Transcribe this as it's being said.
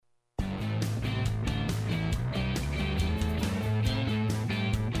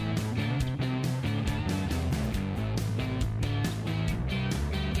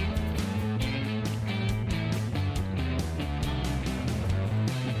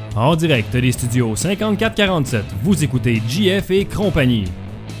En direct des studios 5447, vous écoutez JF et compagnie.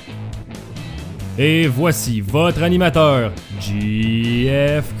 Et voici votre animateur,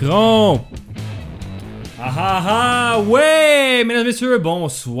 JF Cron. Ah ah ah, ouais, mesdames et messieurs,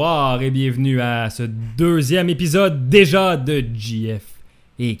 bonsoir et bienvenue à ce deuxième épisode déjà de JF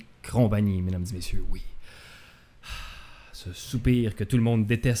et compagnie, mesdames et messieurs, oui. Ce soupir que tout le monde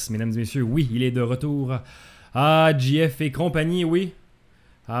déteste, mesdames et messieurs, oui, il est de retour. Ah, JF et compagnie, oui.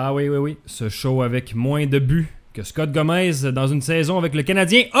 Ah oui, ce show avec moins de buts que Scott Gomez dans une saison avec le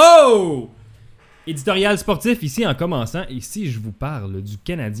Canadien. Oh! Éditorial sportif ici en commençant. Et si je vous parle du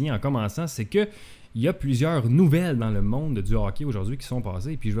Canadien en commençant, c'est que il y a plusieurs nouvelles dans le monde du hockey aujourd'hui qui sont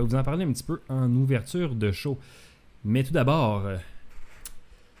passées. Puis je vais vous en parler un petit peu en ouverture de show. Mais tout d'abord...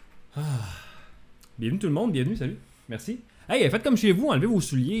 Bienvenue tout le monde, bienvenue, salut, merci. Hey, faites comme chez vous, enlevez vos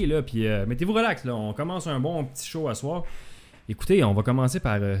souliers, là, puis mettez-vous relax, là. On commence un bon petit show à soir. Écoutez, on va commencer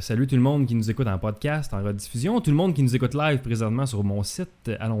par saluer tout le monde qui nous écoute en podcast, en rediffusion, tout le monde qui nous écoute live présentement sur mon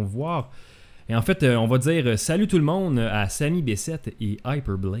site, allons voir. Et en fait, on va dire salut tout le monde à Sammy B7 et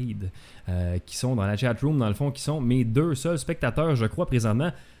Hyperblade, qui sont dans la chatroom, dans le fond, qui sont mes deux seuls spectateurs, je crois,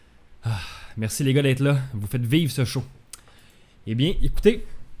 présentement. Merci les gars d'être là, vous faites vivre ce show. Eh bien, écoutez,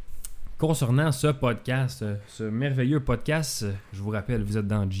 concernant ce podcast, ce merveilleux podcast, je vous rappelle, vous êtes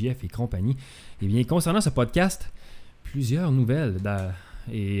dans JF et compagnie. Eh bien, concernant ce podcast... plusieurs nouvelles.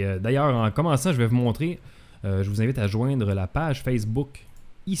 Et d'ailleurs, en commençant, je vais vous montrer, je vous invite à joindre la page Facebook,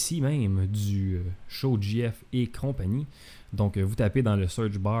 ici même, du show JF et compagnie. Donc, vous tapez dans le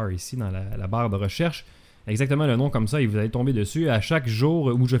search bar ici, dans la barre de recherche, exactement le nom comme ça, et vous allez tomber dessus. À chaque jour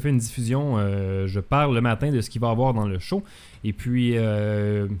où je fais une diffusion, je parle le matin de ce qu'il va y avoir dans le show. Et puis,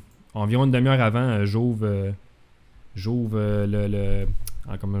 environ une demi-heure avant, j'ouvre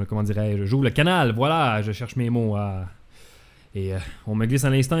comment dirais-je, j'ouvre le canal, voilà, je cherche mes mots. Et on me glisse à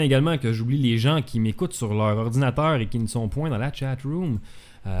l'instant également que j'oublie les gens qui m'écoutent sur leur ordinateur et qui ne sont point dans la chatroom.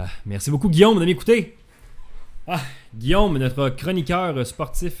 Merci beaucoup Guillaume de m'écouter. Guillaume, notre chroniqueur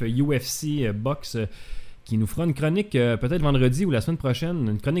sportif UFC Box, qui nous fera une chronique peut-être vendredi ou la semaine prochaine,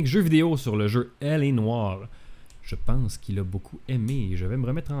 une chronique jeu vidéo sur le jeu Elle est Noire. Je pense qu'il a beaucoup aimé et je vais me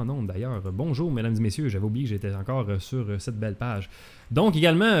remettre en onde d'ailleurs. Bonjour mesdames et messieurs, j'avais oublié que j'étais encore sur cette belle page. Donc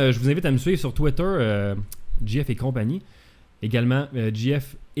également, je vous invite à me suivre sur Twitter, JF et compagnie. Également,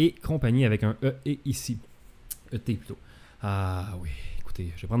 JF et compagnie avec un E et ici. ET plutôt. Ah oui, écoutez,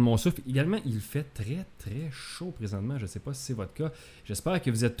 je vais prendre mon souffle. Également, il fait très très chaud présentement. Je ne sais pas si c'est votre cas. J'espère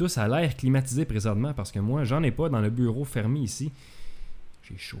que vous êtes tous à l'air climatisé présentement parce que moi, j'en ai pas dans le bureau fermé ici.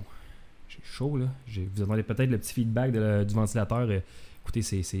 J'ai chaud. J'ai chaud là. Vous entendez peut-être le petit feedback du ventilateur. Écoutez,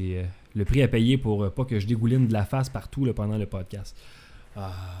 c'est le prix à payer pour pas que je dégouline de la face partout là, pendant le podcast.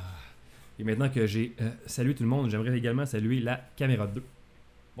 Et maintenant que j'ai salué tout le monde, j'aimerais également saluer la caméra 2.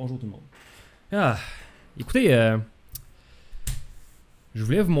 Bonjour tout le monde. Écoutez, je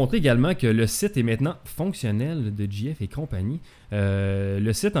voulais vous montrer également que le site est maintenant fonctionnel de JF et compagnie.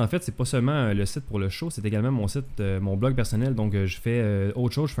 Le site, en fait, c'est pas seulement le site pour le show, c'est également mon site, mon blog personnel. Donc, je fais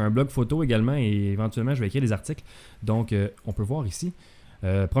autre chose. Je fais un blog photo également et éventuellement, je vais écrire des articles. Donc, on peut voir ici.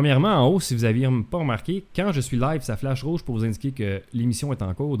 Premièrement, en haut, si vous n'aviez pas remarqué, quand je suis live, ça flash rouge pour vous indiquer que l'émission est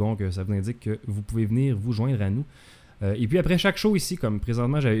en cours. Donc, ça vous indique que vous pouvez venir vous joindre à nous. Et puis après chaque show ici, comme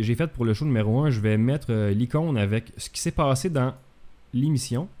présentement j'ai fait pour le show numéro 1, je vais mettre l'icône avec ce qui s'est passé dans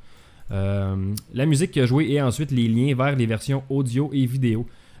l'émission, la musique qui a joué et ensuite les liens vers les versions audio et vidéo.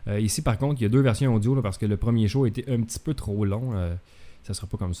 Ici, par contre, il y a deux versions audio là, parce que le premier show était un petit peu trop long. Ça sera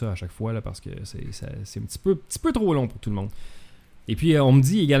pas comme ça à chaque fois là, parce que c'est un petit peu trop long pour tout le monde. Et puis, on me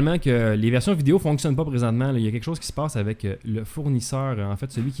dit également que les versions vidéo ne fonctionnent pas présentement. Là. Il y a quelque chose qui se passe avec le fournisseur, en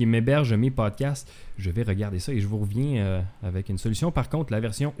fait, celui qui m'héberge mes podcasts. Je vais regarder ça et je vous reviens avec une solution. Par contre, la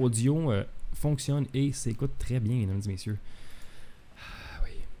version audio fonctionne et s'écoute très bien, mesdames et messieurs. Oui.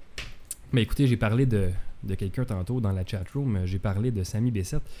 Mais écoutez, j'ai parlé de quelqu'un tantôt dans la chatroom. J'ai parlé de Sammy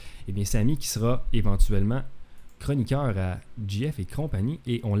B7. Eh bien, Sammy qui sera éventuellement chroniqueur à JF et compagnie.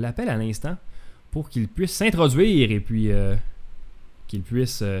 Et on l'appelle à l'instant pour qu'il puisse s'introduire et puis... qu'il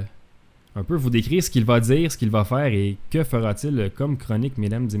puisse un peu vous décrire ce qu'il va dire, ce qu'il va faire et que fera-t-il comme chronique,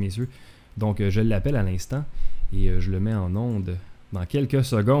 mesdames et messieurs. Donc, je l'appelle à l'instant et je le mets en onde dans quelques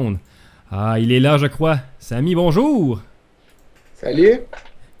secondes. Il est là, je crois. Sammy, bonjour! Salut!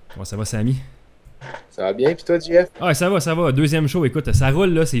 Comment ça va, Sammy? Ça va bien, puis toi, JF? Ça va. Deuxième show, écoute, ça roule,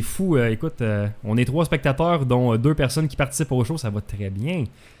 là, c'est fou. Écoute, on est 3 spectateurs, dont 2 personnes qui participent au show, ça va très bien.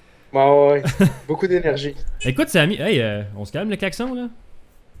 Ouais, beaucoup d'énergie. Écoute, Sammy, on se calme le klaxon, là?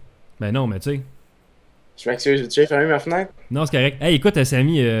 Ben non, mais tu sais... Je m'excuse, j'ai fermé ma fenêtre? Non, c'est correct. Écoute,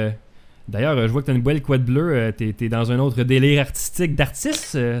 Sammy, D'ailleurs, je vois que tu as une belle couette bleue. T'es dans un autre délire artistique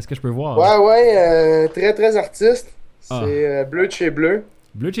d'artiste, est-ce que je peux voir? Ouais, très très artiste. Ah, C'est bleu de chez bleu.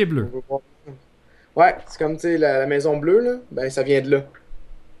 bleu de chez On bleu. veut voir. Ouais, c'est comme, tu sais, la maison bleue, là. Ben, ça vient de là.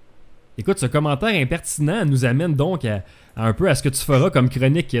 Écoute, ce commentaire impertinent nous amène donc à un peu à ce que tu feras comme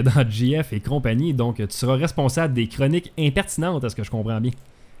chronique dans GF et compagnie. Donc, tu seras responsable des chroniques impertinentes, est-ce que je comprends bien?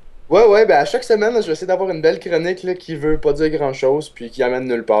 Ouais, ben à chaque semaine, là, je vais essayer d'avoir une belle chronique là, qui veut pas dire grand-chose puis qui amène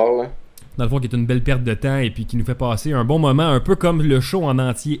nulle part, là. Dans le fond, qui est une belle perte de temps et puis qui nous fait passer un bon moment, un peu comme le show en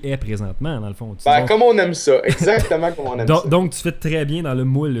entier est présentement, dans le fond. Ben, comme on aime ça. Exactement comme on aime ça. Donc, tu fais très bien dans le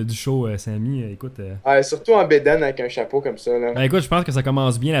moule du show, Samy. Écoute, Ouais, surtout en bédaine avec un chapeau comme ça, là. ben, écoute, je pense que ça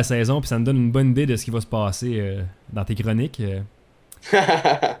commence bien la saison puis ça me donne une bonne idée de ce qui va se passer dans tes chroniques.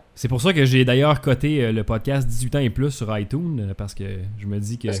 C'est pour ça que j'ai d'ailleurs coté le podcast 18 ans et plus sur iTunes parce que je me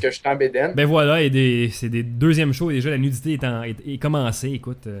dis que... Parce que je suis en bédaine. Ben voilà, c'est des deuxièmes shows et déjà la nudité est commencée,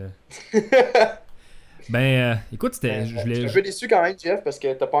 écoute. Écoute, c'était... Je Je voulais... suis un peu déçu quand même, Jeff, parce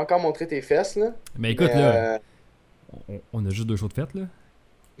que t'as pas encore montré tes fesses, là. Mais écoute, Mais, là, on a juste 2 shows de fête,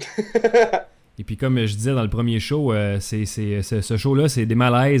 là. Et puis comme je disais dans le premier show, ce show-là, c'est des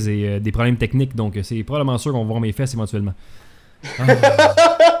malaises et des problèmes techniques, donc c'est probablement sûr qu'on va voir mes fesses éventuellement.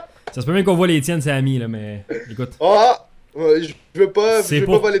 Ah. Ça se peut même qu'on voit les tiennes, c'est ami, là, mais écoute. Ah! Ouais, je veux pas, C'est je veux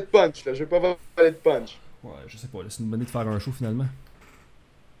pas- pas voler de punch, là. Je veux pas voler de punch. Ouais, je sais pas, là, c'est une bonne idée de faire un show finalement.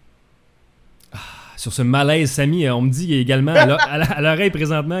 Sur ce malaise, Samy, on me dit également à l'oreille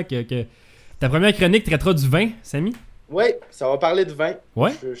présentement que ta première chronique traitera du vin, Samy. Ouais, ça va parler de vin.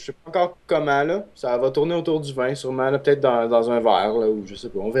 Ouais. Je sais pas encore comment, là. Ça va tourner autour du vin, sûrement, là. Peut-être dans un verre, là, ou je sais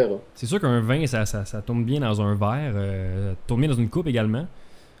pas, on verra. C'est sûr qu'un vin, ça tourne bien dans un verre, tourne bien dans une coupe également.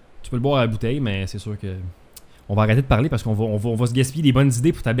 Tu peux le boire à la bouteille, mais c'est sûr que on va arrêter de parler parce on va se gaspiller des bonnes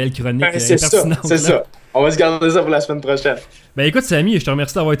idées pour ta belle chronique Ben, c'est ça, impertinente, c'est là. ça. On va se garder ça pour la semaine prochaine. Ben écoute, Samy, je te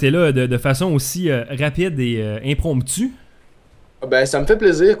remercie d'avoir été là de façon aussi rapide et impromptue. Ben, ça me fait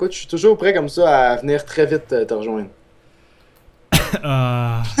plaisir. Écoute, je suis toujours prêt comme ça à venir très vite te rejoindre.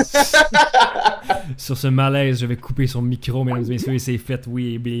 Ah. Sur ce malaise, je vais couper son micro, mesdames et messieurs, et c'est fait,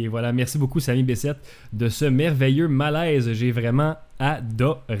 oui. Et bien, voilà, merci beaucoup, Samy Bessette, de ce merveilleux malaise. J'ai vraiment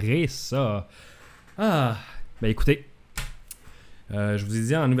adoré ça. Ah, ben écoutez, je vous ai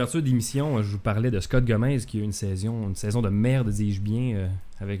dit en ouverture d'émission, je vous parlais de Scott Gomez qui a eu une saison de merde, dis-je bien,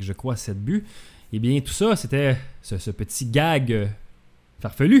 avec, je crois, 7 buts. Et bien, tout ça, c'était ce petit gag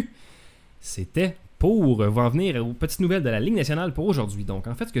farfelu. C'était pour vous en venir aux petites nouvelles de la Ligue nationale pour aujourd'hui. Donc,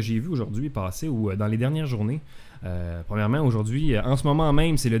 en fait, ce que j'ai vu aujourd'hui passer ou dans les dernières journées, premièrement, aujourd'hui, en ce moment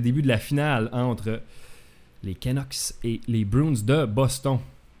même, c'est le début de la finale entre les Canucks et les Bruins de Boston.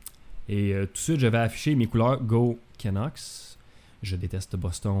 Et tout de suite, je vais afficher mes couleurs Go Canucks. Je déteste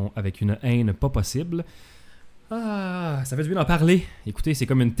Boston avec une haine pas possible. Ah, ça fait du bien d'en parler. Écoutez, c'est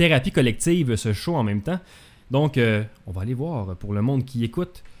comme une thérapie collective, ce show en même temps. Donc, on va aller voir pour le monde qui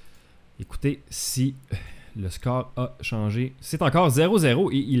écoute. Écoutez, si le score a changé, c'est encore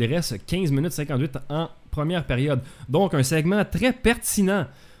 0-0 et il reste 15 minutes 58 en première période. Donc, un segment très pertinent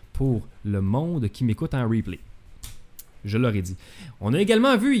pour le monde qui m'écoute en replay. Je l'aurais dit. On a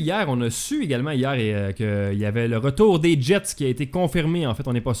également vu hier, on a su également hier qu'il y avait le retour des Jets qui a été confirmé. En fait,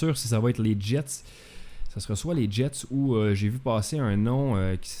 on n'est pas sûr si ça va être les Jets. Ça sera soit les Jets ou j'ai vu passer un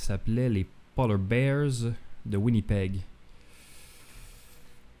nom qui s'appelait les Polar Bears de Winnipeg.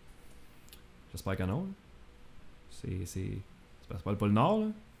 J'espère que non. C'est pas le pôle Nord, là.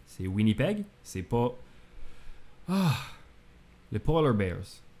 C'est Winnipeg. C'est pas... Ah! Les Polar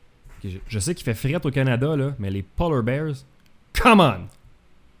Bears. Okay, je sais qu'il fait frette au Canada, là, mais les Polar Bears, come on!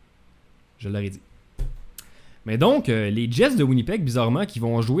 Je l'aurais dit. Mais donc, les Jets de Winnipeg, bizarrement, qui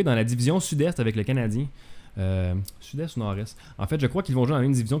vont jouer dans la division sud-est avec le Canadien. Sud-est ou nord-est? En fait, je crois qu'ils vont jouer dans la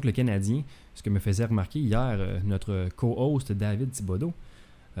même division que le Canadien. Ce que me faisait remarquer hier notre co-host David Thibodeau.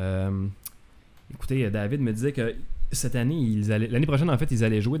 Écoutez, David me disait que cette année, l'année prochaine, en fait, ils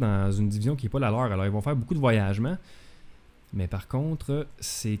allaient jouer dans une division qui n'est pas la leur. Alors, ils vont faire beaucoup de voyagements. Mais par contre,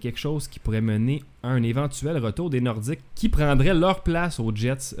 c'est quelque chose qui pourrait mener à un éventuel retour des Nordiques qui prendraient leur place aux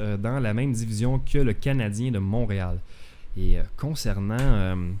Jets dans la même division que le Canadien de Montréal. Et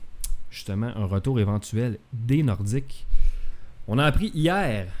concernant justement un retour éventuel des Nordiques, on a appris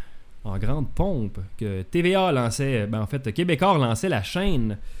hier, en grande pompe, que TVA lançait, en fait, Québécois lançait la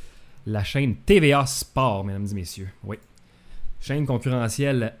chaîne TVA Sport, mesdames et messieurs. Oui. Chaîne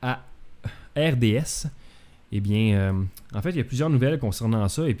concurrentielle à RDS. Eh bien, en fait, il y a plusieurs nouvelles concernant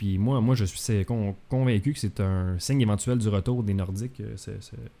ça. Et puis, moi je suis convaincu que c'est un signe éventuel du retour des Nordiques,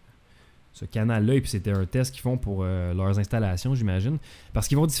 ce canal-là, et puis c'était un test qu'ils font pour leurs installations, j'imagine, parce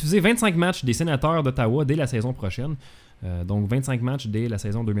qu'ils vont diffuser 25 matchs des Sénateurs d'Ottawa dès la saison prochaine. Donc 25 matchs dès la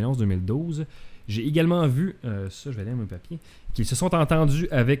saison 2011-2012. J'ai également vu, ça je vais aller à mon papier, qu'ils se sont entendus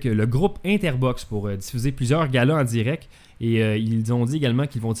avec le groupe Interbox pour diffuser plusieurs galas en direct. Et ils ont dit également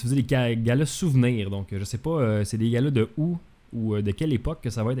qu'ils vont diffuser des galas souvenirs. Donc je sais pas, c'est des galas de où ou de quelle époque que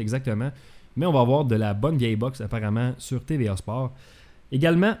ça va être exactement. Mais on va avoir de la bonne vieille boxe apparemment sur TVA Sport.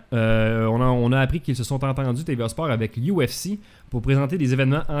 Également, on a appris qu'ils se sont entendus TVA Sport avec l'UFC pour présenter des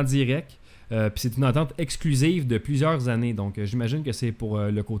événements en direct. Puis c'est une entente exclusive de plusieurs années. Donc j'imagine que c'est pour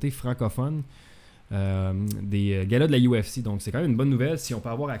le côté francophone des galas de la UFC. Donc c'est quand même une bonne nouvelle. Si on peut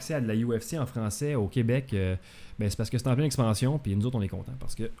avoir accès à de la UFC en français au Québec, c'est parce que c'est en pleine expansion. Puis nous autres, on est contents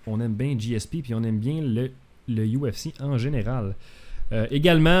parce qu'on aime bien GSP puis on aime bien le UFC en général.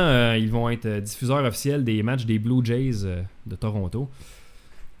 Également, ils vont être diffuseurs officiels des matchs des Blue Jays de Toronto.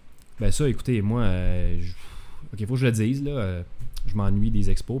 Ben ça, écoutez, moi, ok, faut que je le dise, là. Je m'ennuie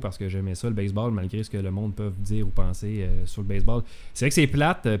des expos parce que j'aimais ça, le baseball, malgré ce que le monde peut dire ou penser sur le baseball. C'est vrai que c'est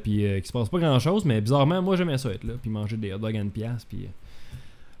plate, puis qu'il se passe pas grand-chose, mais bizarrement, moi, j'aimais ça être là, puis manger des hot dogs à une pièce, puis...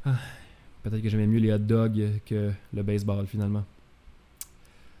 peut-être que j'aimais mieux les hot dogs que le baseball, finalement.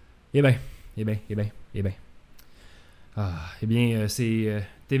 Eh bien.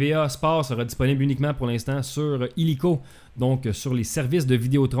 TVA Sport sera disponible uniquement pour l'instant sur Illico, donc sur les services de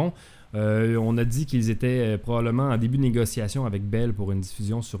Vidéotron. On a dit qu'ils étaient probablement en début de négociation avec Bell pour une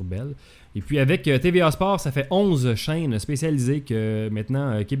diffusion sur Bell. Et puis avec TVA Sport, ça fait 11 chaînes spécialisées que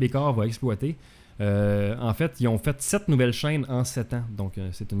maintenant Québécois va exploiter. En fait, ils ont fait 7 nouvelles chaînes en 7 ans. Donc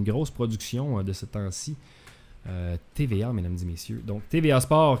c'est une grosse production de ce temps-ci. TVA, mesdames et messieurs. Donc TVA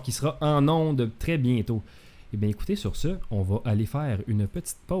Sport qui sera en ondes très bientôt. Eh bien écoutez, sur ce, on va aller faire une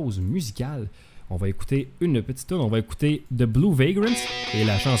petite pause musicale. On va écouter une petite tune, on va écouter The Blue Vagrants et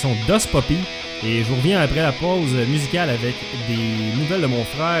la chanson Dust Poppy. Et je vous reviens après la pause musicale avec des nouvelles de mon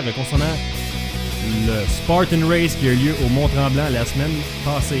frère concernant le Spartan Race qui a eu lieu au Mont-Tremblant la semaine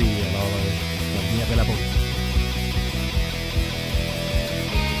passée. Alors, on revient après la pause.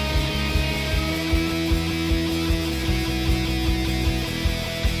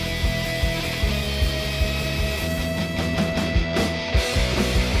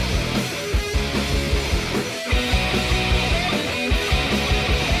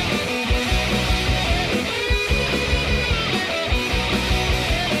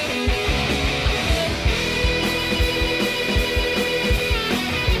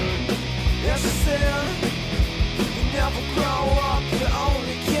 Yes, I said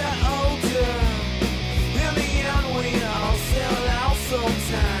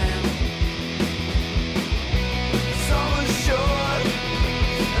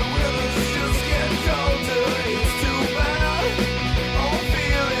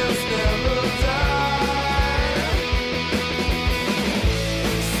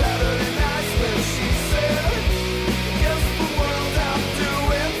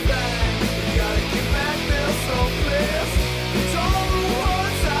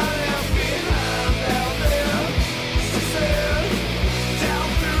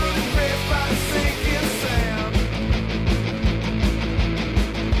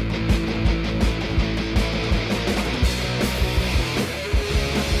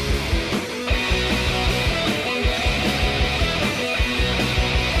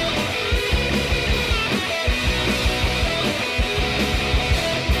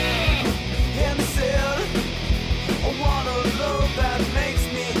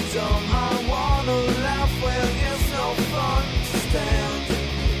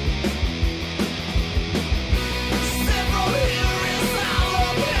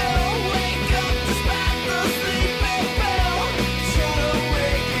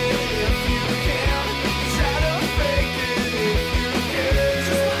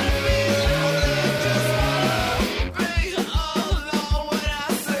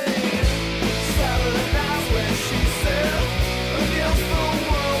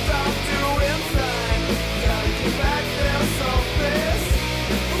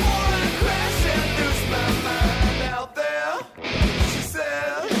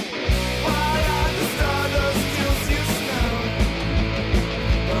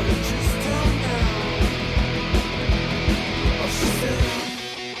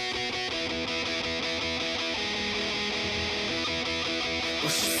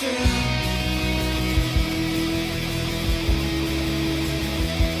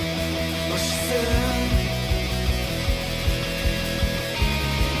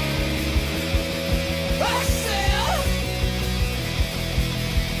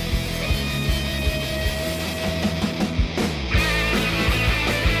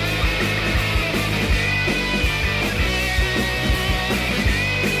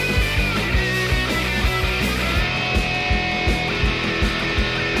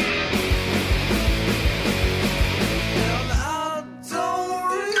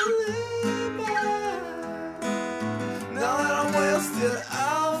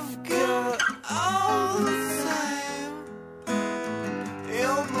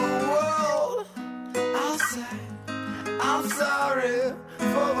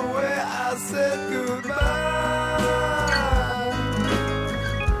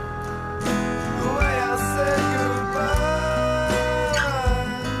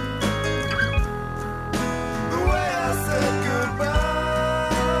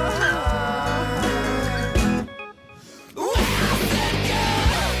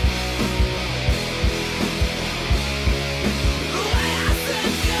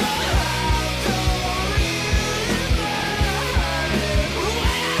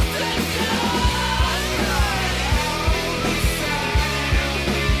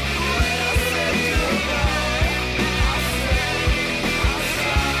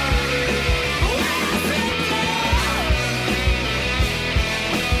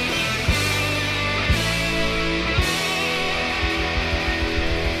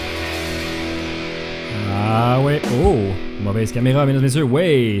Mauvaise caméra, mesdames et messieurs.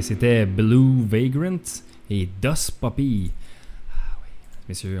 Ouais, c'était Blue Vagrant et Dust Puppy. Ah oui,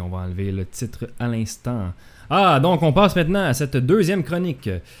 messieurs, on va enlever le titre à l'instant. Ah, donc on passe maintenant à cette deuxième chronique.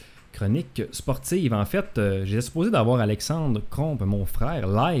 Chronique sportive. En fait, j'étais supposé d'avoir Alexandre Cromp, mon frère,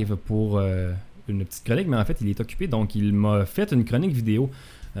 live pour une petite chronique, mais en fait, il est occupé, donc il m'a fait une chronique vidéo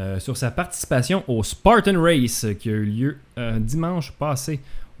sur sa participation au Spartan Race qui a eu lieu dimanche passé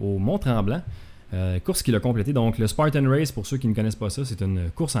au Mont-Tremblant. Course qu'il a complétée. Donc, le Spartan Race, pour ceux qui ne connaissent pas ça, c'est une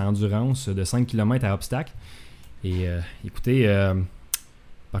course à endurance de 5 km à obstacle. Et écoutez,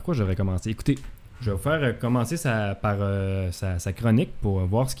 par quoi j'aurais commencé? Écoutez, je vais vous faire commencer par sa chronique pour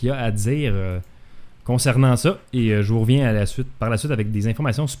voir ce qu'il y a à dire concernant ça. Et je vous reviens par la suite avec des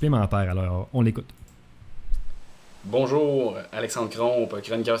informations supplémentaires. Alors, on l'écoute. Bonjour, Alexandre Cromp,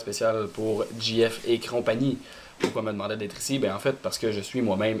 chroniqueur spécial pour JF et Compagnie. Pourquoi me demander d'être ici? En fait, parce que je suis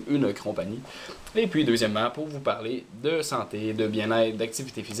moi-même une compagnie. Et puis, deuxièmement, pour vous parler de santé, de bien-être,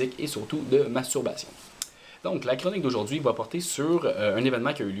 d'activité physique et surtout de masturbation. Donc, la chronique d'aujourd'hui va porter sur un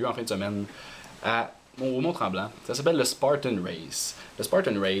événement qui a eu lieu en fin de semaine au Mont-Tremblant. Ça s'appelle le Spartan Race. Le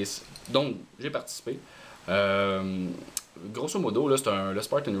Spartan Race, dont j'ai participé. Grosso modo, là, le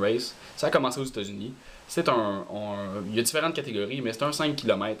Spartan Race, ça a commencé aux États-Unis. Il y a différentes catégories, mais c'est un 5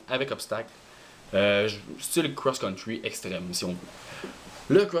 km avec obstacle. Style cross-country extrême, si on veut.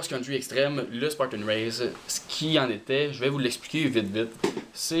 Le cross-country extrême, le Spartan Race, ce qui en était, je vais vous l'expliquer vite.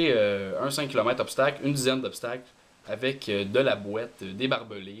 C'est un 5 km obstacle, une dizaine d'obstacles, avec de la boîte, des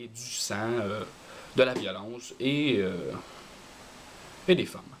barbelés, du sang, de la violence et des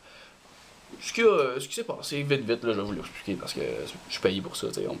femmes. Ce qui s'est passé vite, là, je vais vous l'expliquer parce que je suis payé pour ça,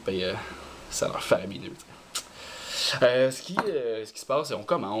 on me paye ça leur fait la minute. Ce qui se passe, c'est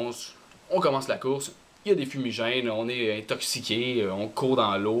on commence la course, il y a des fumigènes, on est intoxiqué, on court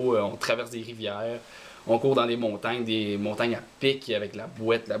dans l'eau, on traverse des rivières, on court dans des montagnes à pic avec la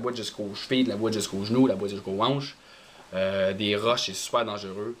boîte jusqu'aux chevilles, la boîte jusqu'aux genoux, la boîte jusqu'aux hanches, des roches, c'est super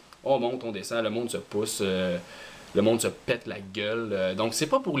dangereux. On monte, on descend, le monde se pousse, le monde se pète la gueule. Donc c'est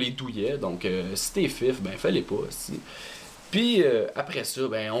pas pour les douillets, donc si t'es fif, fais-les pas. Puis après ça,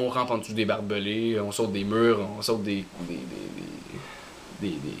 on rampe en dessous des barbelés, on saute des murs, on saute des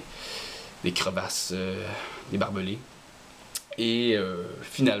crevasses, des barbelés. Et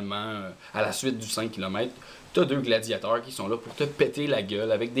finalement, à la suite du 5 km, t'as deux gladiateurs qui sont là pour te péter la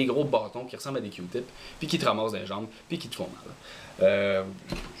gueule avec des gros bâtons qui ressemblent à des Q-tips, puis qui te ramassent dans les jambes, puis qui te font mal.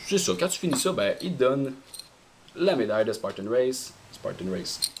 C'est ça, quand tu finis ça, ils te donnent la médaille de Spartan Race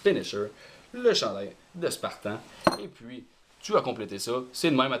Finisher, le chandail de Spartan, et puis tu vas compléter ça.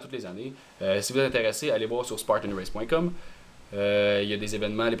 C'est le même à toutes les années. Si vous êtes intéressé, allez voir sur spartanrace.com. Il y a des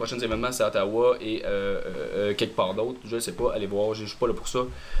événements, les prochains événements c'est à Ottawa et quelque part d'autre, je ne sais pas, allez voir, je ne suis pas là pour ça.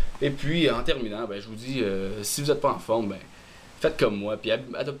 Et puis en terminant, je vous dis, si vous n'êtes pas en forme, faites comme moi, puis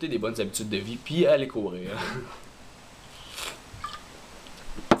adoptez des bonnes habitudes de vie, puis allez courir.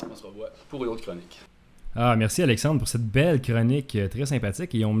 On se revoit pour une autre chronique. Ah, merci Alexandre pour cette belle chronique très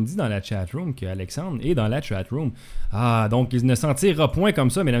sympathique. Et on me dit dans la chatroom qu'Alexandre est dans la chatroom. Ah, donc il ne s'en tirera point comme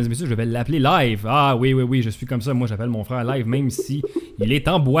ça, mesdames et messieurs, je vais l'appeler live. Ah oui, je suis comme ça. Moi, j'appelle mon frère live, même si il est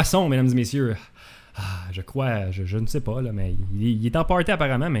en boisson, mesdames et messieurs. Ah, je crois, je ne sais pas, là, mais il est en party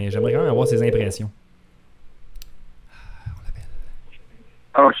apparemment, mais j'aimerais quand même avoir ses impressions. Ah, on l'appelle.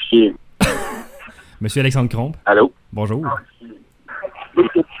 Oh, chier. Monsieur Alexandre Cromp. Allô? Bonjour.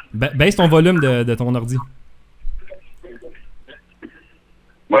 Baisse ton volume de ton ordi.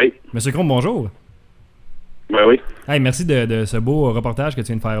 Oui. Monsieur Cromp, bonjour. Oui. Hey, merci de ce beau reportage que tu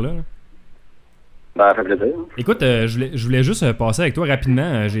viens de faire là. Ça fait plaisir. Écoute, je voulais juste passer avec toi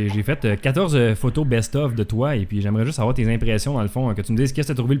rapidement. J'ai fait 14 photos best-of de toi et puis j'aimerais juste avoir tes impressions dans le fond. Que tu me dises qu'est-ce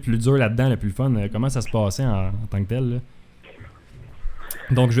que tu as trouvé le plus dur là-dedans, le plus fun. Comment ça se passait en tant que tel. Là.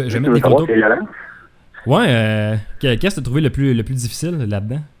 Donc, je vais mettre des photos. Ouais, qu'est-ce que tu as trouvé le plus difficile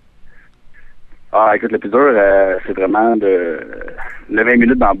là-dedans? Ah, écoute, le plus dur, c'est vraiment le 20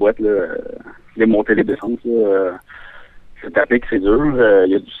 minutes dans la boîte, là, les montées, les descentes, là, c'est tapé que c'est dur,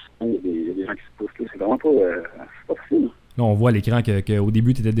 il y a du sang, il y a des gens qui se poussent, là, c'est vraiment pas facile. Là, on voit à l'écran qu'au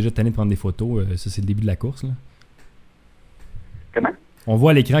début, tu étais déjà tanné de prendre des photos, ça c'est le début de la course, là. Comment? On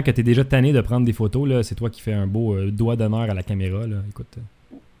voit à l'écran que tu es déjà tanné de prendre des photos, là, c'est toi qui fais un beau doigt d'honneur à la caméra, là, écoute.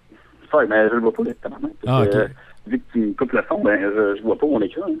 Ouais, mais je le vois pas, là, ah, ok. Vu que tu me coupes le son, je vois pas mon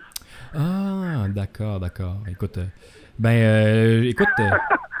écran. Hein. Ah, d'accord. Écoute, écoute,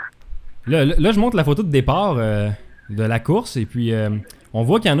 là, je montre la photo de départ de la course et puis on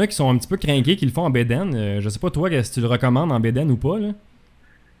voit qu'il y en a qui sont un petit peu crinqués, qui le font en bédaine. Je sais pas toi si tu le recommandes en bédaine ou pas, là.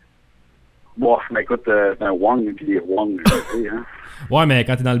 Bon, mais écoute, c'est un Wong puis des Wong, tu sais, hein. Ouais, mais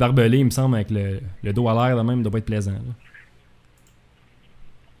quand t'es dans le barbelé, il me semble, avec le dos à l'air de même, il doit pas être plaisant, là.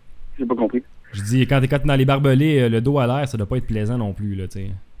 J'ai pas compris. Je dis, quand t'es dans les barbelés, le dos à l'air, ça doit pas être plaisant non plus, là, tu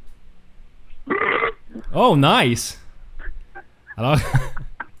sais. Oh, nice! Alors...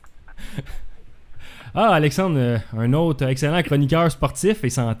 Ah, Alexandre, un autre excellent chroniqueur sportif et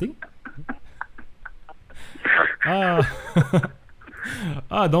santé. Ah,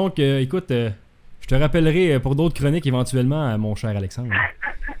 ah donc, écoute, je te rappellerai pour d'autres chroniques éventuellement, mon cher Alexandre.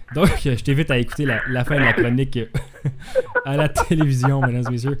 Donc, je t'invite à écouter la fin de la chronique à la télévision, mesdames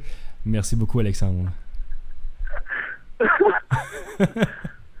et messieurs. Merci beaucoup, Alexandre.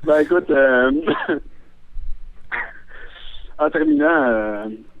 Ben écoute, en terminant,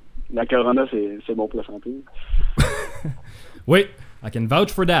 la Corona, c'est bon pour la santé. Oui, I can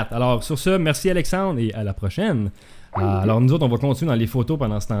vouch for that. Alors, sur ce, merci Alexandre et à la prochaine. Alors, nous autres, on va continuer dans les photos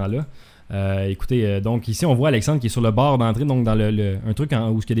pendant ce temps-là. Écoutez, donc ici, on voit Alexandre qui est sur le bord d'entrée, donc dans un truc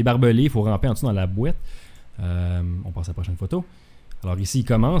où il y a des barbelés, il faut ramper en dessous dans la boîte. On passe à la prochaine photo. Alors ici, il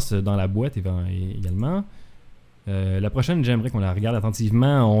commence dans la boîte également. La prochaine, j'aimerais qu'on la regarde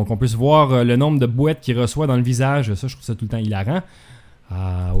attentivement, qu'on puisse voir le nombre de boîtes qu'il reçoit dans le visage. Ça, je trouve ça tout le temps hilarant.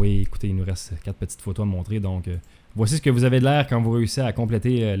 Ah oui, écoutez, il nous reste 4 petites photos à montrer. Donc, voici ce que vous avez de l'air quand vous réussissez à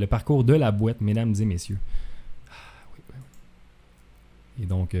compléter le parcours de la boîte, mesdames et messieurs. Et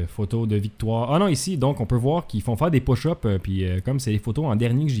donc, photo de victoire. Ah non, ici, donc, on peut voir qu'ils font faire des push-ups. Puis, comme c'est les photos en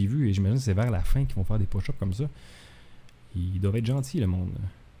dernier que j'ai vues, et j'imagine que c'est vers la fin qu'ils vont faire des push-ups comme ça. Ils doivent être gentils, le monde.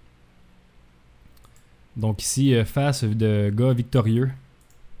 Donc, ici, face de gars victorieux.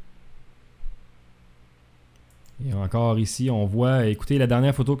 Et encore ici, on voit, écoutez, la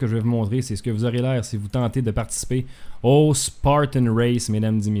dernière photo que je vais vous montrer, c'est ce que vous aurez l'air si vous tentez de participer au Spartan Race,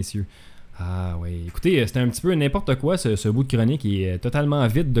 mesdames et messieurs. Ah oui, écoutez, c'était un petit peu n'importe quoi ce bout de chronique, il est totalement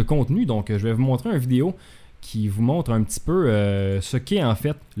vide de contenu, donc je vais vous montrer une vidéo qui vous montre un petit peu ce qu'est en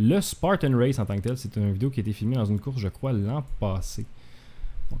fait le Spartan Race en tant que tel. C'est une vidéo qui a été filmée dans une course, je crois, l'an passé.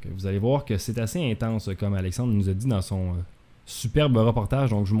 Donc vous allez voir que c'est assez intense, comme Alexandre nous a dit dans son superbe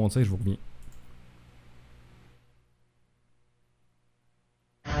reportage, donc je vous montre ça et je vous reviens.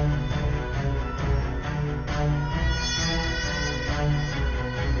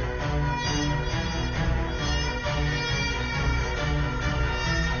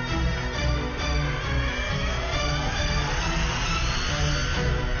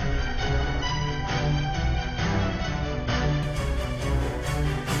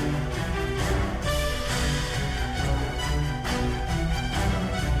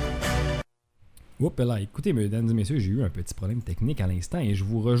 Oups là, écoutez, mesdames et messieurs, j'ai eu un petit problème technique à l'instant et je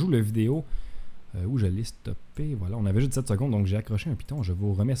vous rejoue la vidéo où je l'ai stoppé. Voilà, on avait juste 7 secondes, donc j'ai accroché un piton. Je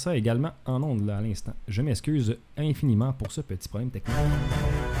vous remets ça également en ondes là à l'instant. Je m'excuse infiniment pour ce petit problème technique.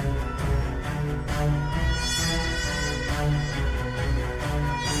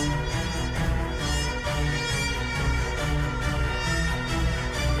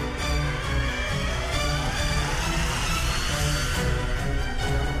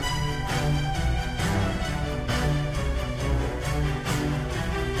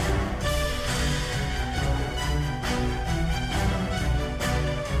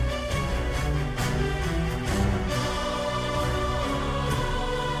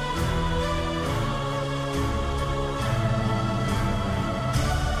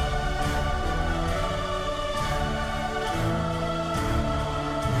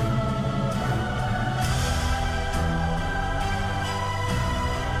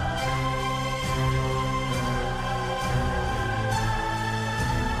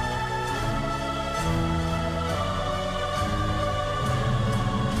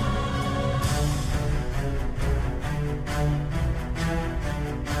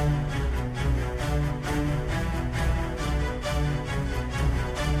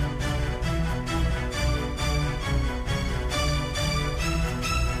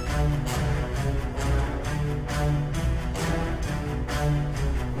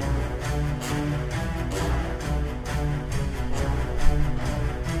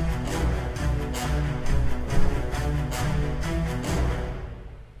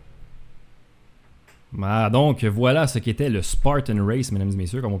 Ah, donc voilà ce qu'était le Spartan Race, mesdames et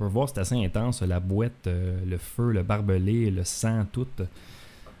messieurs. Comme on peut voir, c'est assez intense. La boîte, le feu, le barbelé, le sang, tout.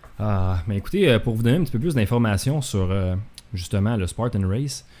 Ah, mais écoutez, pour vous donner un petit peu plus d'informations sur justement le Spartan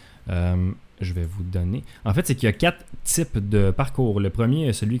Race, je vais vous donner. En fait, c'est qu'il y a 4 types de parcours. Le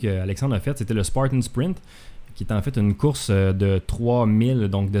premier, celui que Alexandre a fait, c'était le Spartan Sprint, qui est en fait une course de 3000,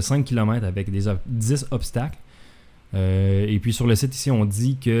 donc de 5 km avec 10 obstacles. Et puis sur le site ici, on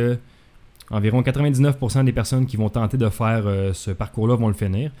dit que environ 99% des personnes qui vont tenter de faire ce parcours-là vont le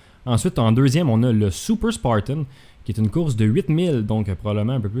finir. Ensuite, en deuxième, on a le Super Spartan, qui est une course de 8000, donc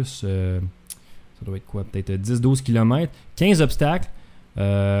probablement un peu plus, ça doit être quoi, peut-être 10-12 km, 15 obstacles,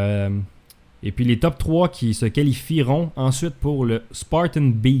 Et puis les top 3 qui se qualifieront ensuite pour le Spartan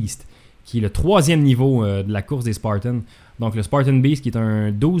Beast, qui est le 3e niveau de la course des Spartans. Donc le Spartan Beast qui est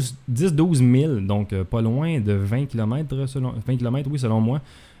un 10-12 000, donc pas loin de 20 km, 20 km oui, selon moi.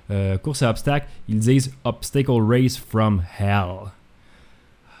 Course à obstacles, ils disent Obstacle Race from Hell.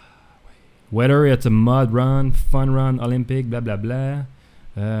 Whether it's a mud run, fun run, Olympic, blablabla.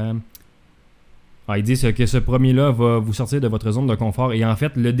 Ils disent que ce premier-là va vous sortir de votre zone de confort. Et en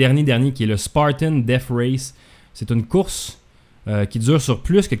fait, le dernier qui est le Spartan Death Race, c'est une course qui dure sur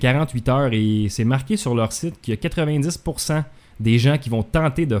plus que 48 heures. Et c'est marqué sur leur site qu'il y a 90% des gens qui vont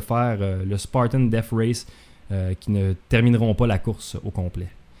tenter de faire le Spartan Death Race qui ne termineront pas la course au complet.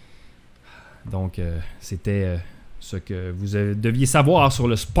 Donc, c'était ce que vous deviez savoir sur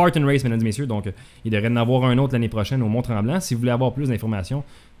le Spartan Race, mesdames et messieurs. Donc, il devrait y en avoir un autre l'année prochaine au Mont-Tremblant. Si vous voulez avoir plus d'informations,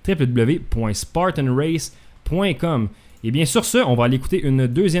 www.spartanrace.com. Et bien sur ce, on va aller écouter une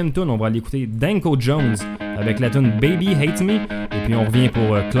deuxième tune. On va aller écouter Danko Jones avec la tune Baby Hate Me. Et puis on revient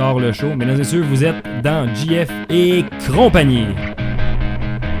pour clore le show. Mesdames et messieurs, vous êtes dans JF et compagnie.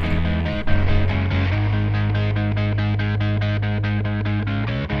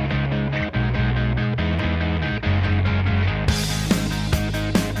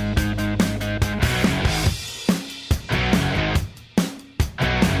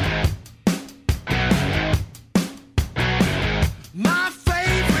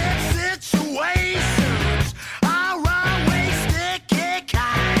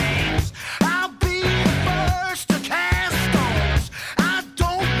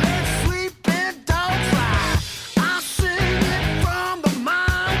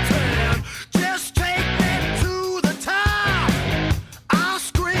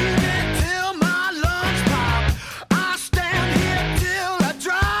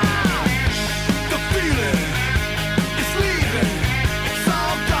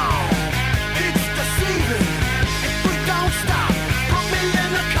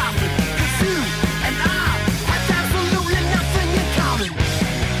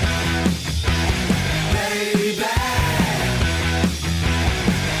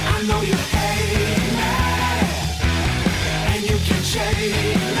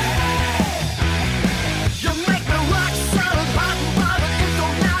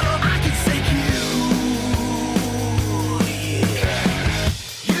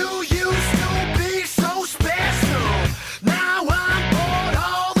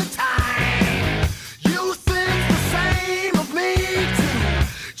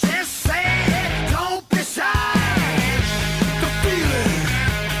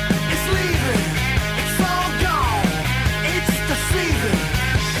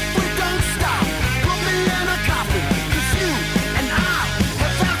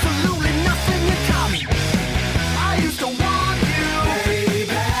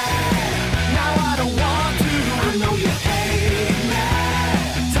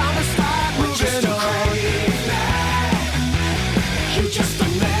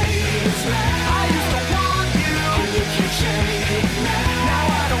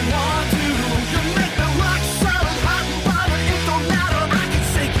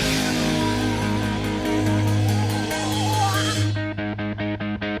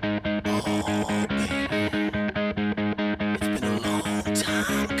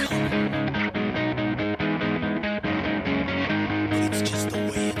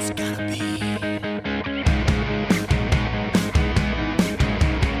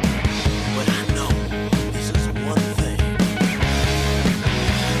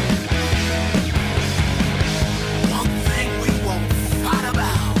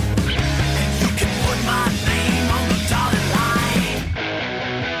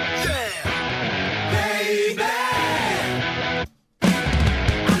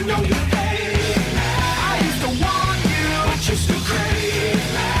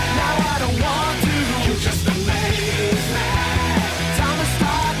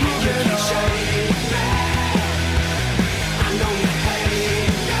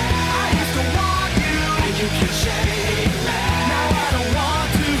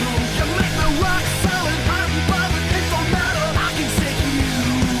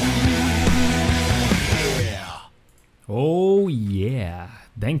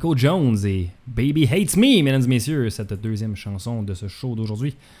 Danko Jones et Baby Hates Me, mesdames et messieurs, cette deuxième chanson de ce show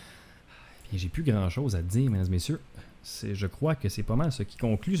d'aujourd'hui. Bien, j'ai plus grand chose à dire, mesdames et messieurs. je crois que c'est pas mal ce qui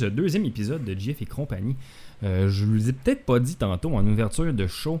conclut ce deuxième épisode de JF et compagnie. Je vous ai peut-être pas dit tantôt en ouverture de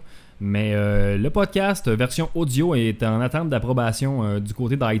show, mais le podcast version audio est en attente d'approbation du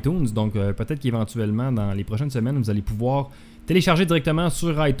côté d'iTunes. Donc peut-être qu'éventuellement dans les prochaines semaines, vous allez pouvoir télécharger directement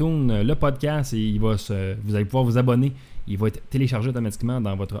sur iTunes le podcast et vous allez pouvoir vous abonner. Il va être téléchargé automatiquement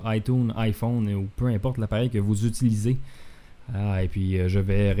dans votre iTunes, iPhone ou peu importe l'appareil que vous utilisez. Et puis je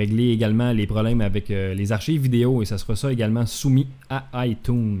vais régler également les problèmes avec les archives vidéo et ça sera ça également soumis à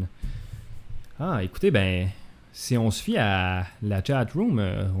iTunes. Écoutez, si on se fie à la chat room,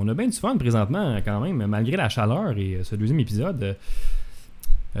 on a bien du fun présentement quand même, malgré la chaleur et ce deuxième épisode.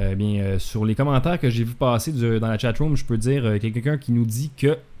 Sur les commentaires que j'ai vu passer dans la chat room, je peux dire qu'il y a quelqu'un qui nous dit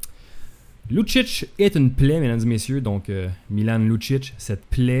que Lucic est une plaie, mesdames et messieurs. Donc Milan Lucic, cette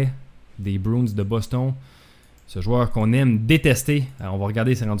plaie des Bruins de Boston. Ce joueur qu'on aime détester. Alors, on va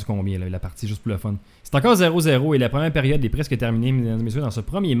regarder c'est rendu combien, la partie, juste pour le fun. C'est encore 0-0 et la première période est presque terminée, mesdames et messieurs, dans ce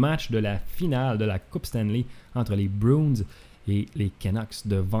premier match de la finale de la Coupe Stanley entre les Bruins et les Canucks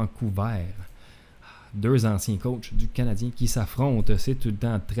de Vancouver. Deux anciens coachs du Canadien qui s'affrontent. C'est tout le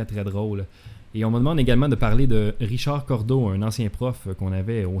temps très très drôle. Et on me demande également de parler de Richard Cordeau, un ancien prof qu'on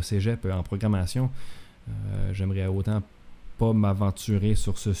avait au cégep en programmation. J'aimerais autant pas m'aventurer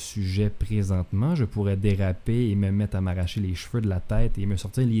sur ce sujet présentement. Je pourrais déraper et me mettre à m'arracher les cheveux de la tête et me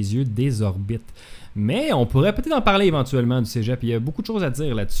sortir les yeux des orbites. Mais on pourrait peut-être en parler éventuellement du cégep. Il y a beaucoup de choses à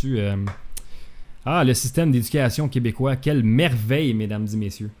dire là-dessus. Le système d'éducation québécois, quelle merveille, mesdames et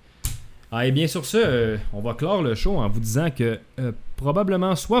messieurs. Et bien sur ce, on va clore le show en vous disant que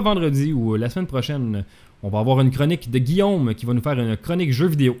probablement soit vendredi ou la semaine prochaine, on va avoir une chronique de Guillaume qui va nous faire une chronique jeux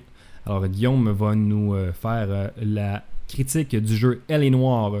vidéo. Alors Guillaume va nous faire la critique du jeu Elle est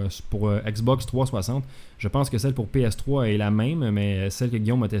Noire pour Xbox 360. Je pense que celle pour PS3 est la même, mais celle que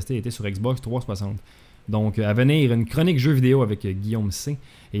Guillaume a testée était sur Xbox 360. Donc à venir, une chronique jeux vidéo avec Guillaume C.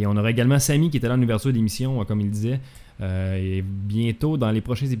 Et on aura également Samy qui était là en ouverture d'émission, comme il disait. Et bientôt, dans les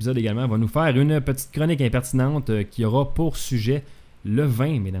prochains épisodes également, va nous faire une petite chronique impertinente qui aura pour sujet le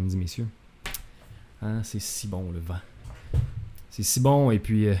vin, mesdames et messieurs. C'est si bon le vin. C'est si bon, et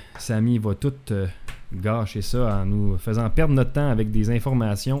puis Samy va tout gâcher ça en nous faisant perdre notre temps avec des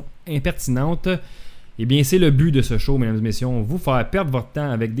informations impertinentes. Eh bien, c'est le but de ce show, mesdames et messieurs, vous faire perdre votre temps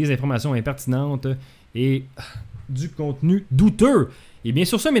avec des informations impertinentes et du contenu douteux. Et bien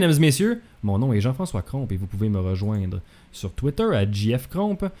sur ça, mesdames et messieurs, mon nom est Jean-François Crompe et vous pouvez me rejoindre sur Twitter à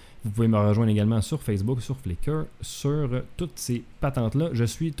JFCrompe. Vous pouvez me rejoindre également sur Facebook, sur Flickr, sur toutes ces patentes-là. Je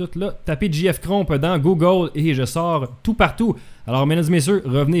suis tout là. Tapez JFCrompe dans Google et je sors tout partout. Alors, mesdames et messieurs,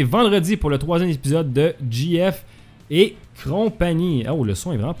 revenez vendredi pour le 3e épisode de JF et compagnie. Oh, le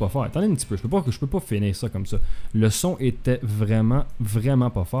son est vraiment pas fort. Attendez un petit peu, je peux pas finir ça comme ça. Le son était vraiment, vraiment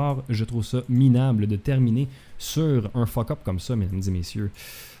pas fort. Je trouve ça minable de terminer sur un fuck-up comme ça, mesdames et messieurs.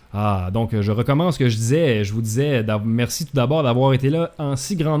 Donc je recommence ce que je disais. Je vous disais merci tout d'abord d'avoir été là en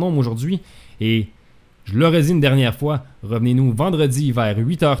si grand nombre aujourd'hui. Et je l'aurais dit une dernière fois, revenez-nous vendredi vers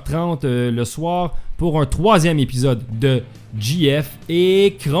 8h30 le soir pour un 3e épisode de JF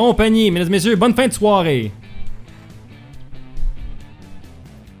et compagnie. Mesdames et messieurs, bonne fin de soirée!